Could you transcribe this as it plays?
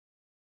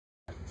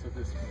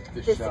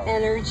this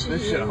energy.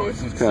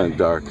 It's kind of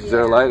dark. Is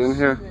there a light in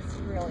here? It's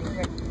really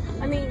great.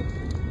 I mean,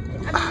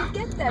 you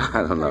get that.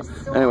 I don't know.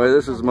 Anyway,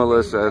 this is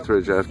Melissa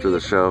Etheridge after the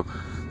show,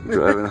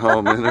 driving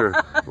home in her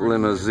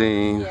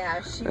limousine.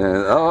 Yeah, she.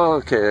 And oh,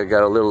 okay, I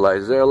got a little light.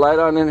 Is there a light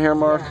on in here,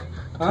 Mark?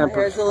 Yeah.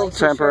 There's a little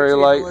temporary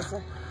light.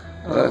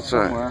 That's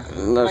right.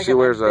 No, she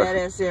wears a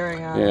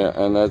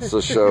and that's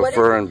the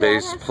chauffeur and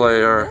bass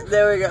player.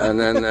 There we go. And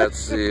then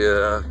that's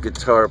the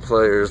guitar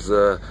player's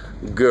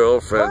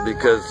girlfriend,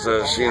 because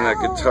she and that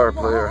guitar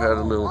player had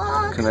a little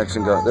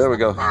connection going. There we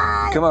go.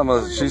 Come on,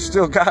 Melissa. She's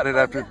still got it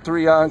after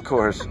 3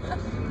 encores.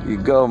 You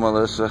go,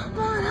 Melissa.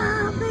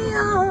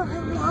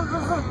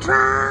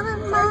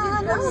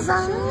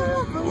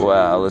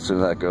 Wow, listen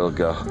to that girl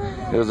go.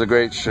 It was a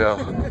great show.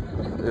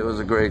 It was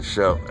a great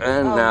show.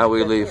 And now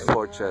we leave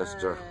Fort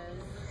Chester.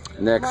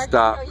 Next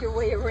stop,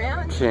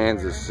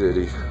 Kansas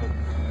City.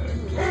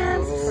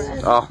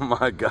 Oh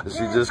my gosh,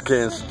 you just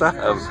can't stop.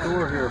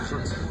 We're here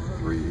for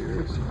 3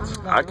 years.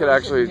 I could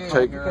actually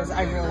take... Because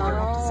I really do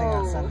have to sing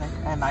on Sunday,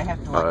 and I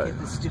have to get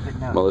this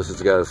stupid note.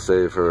 Melissa's got to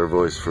save her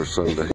voice for Sunday.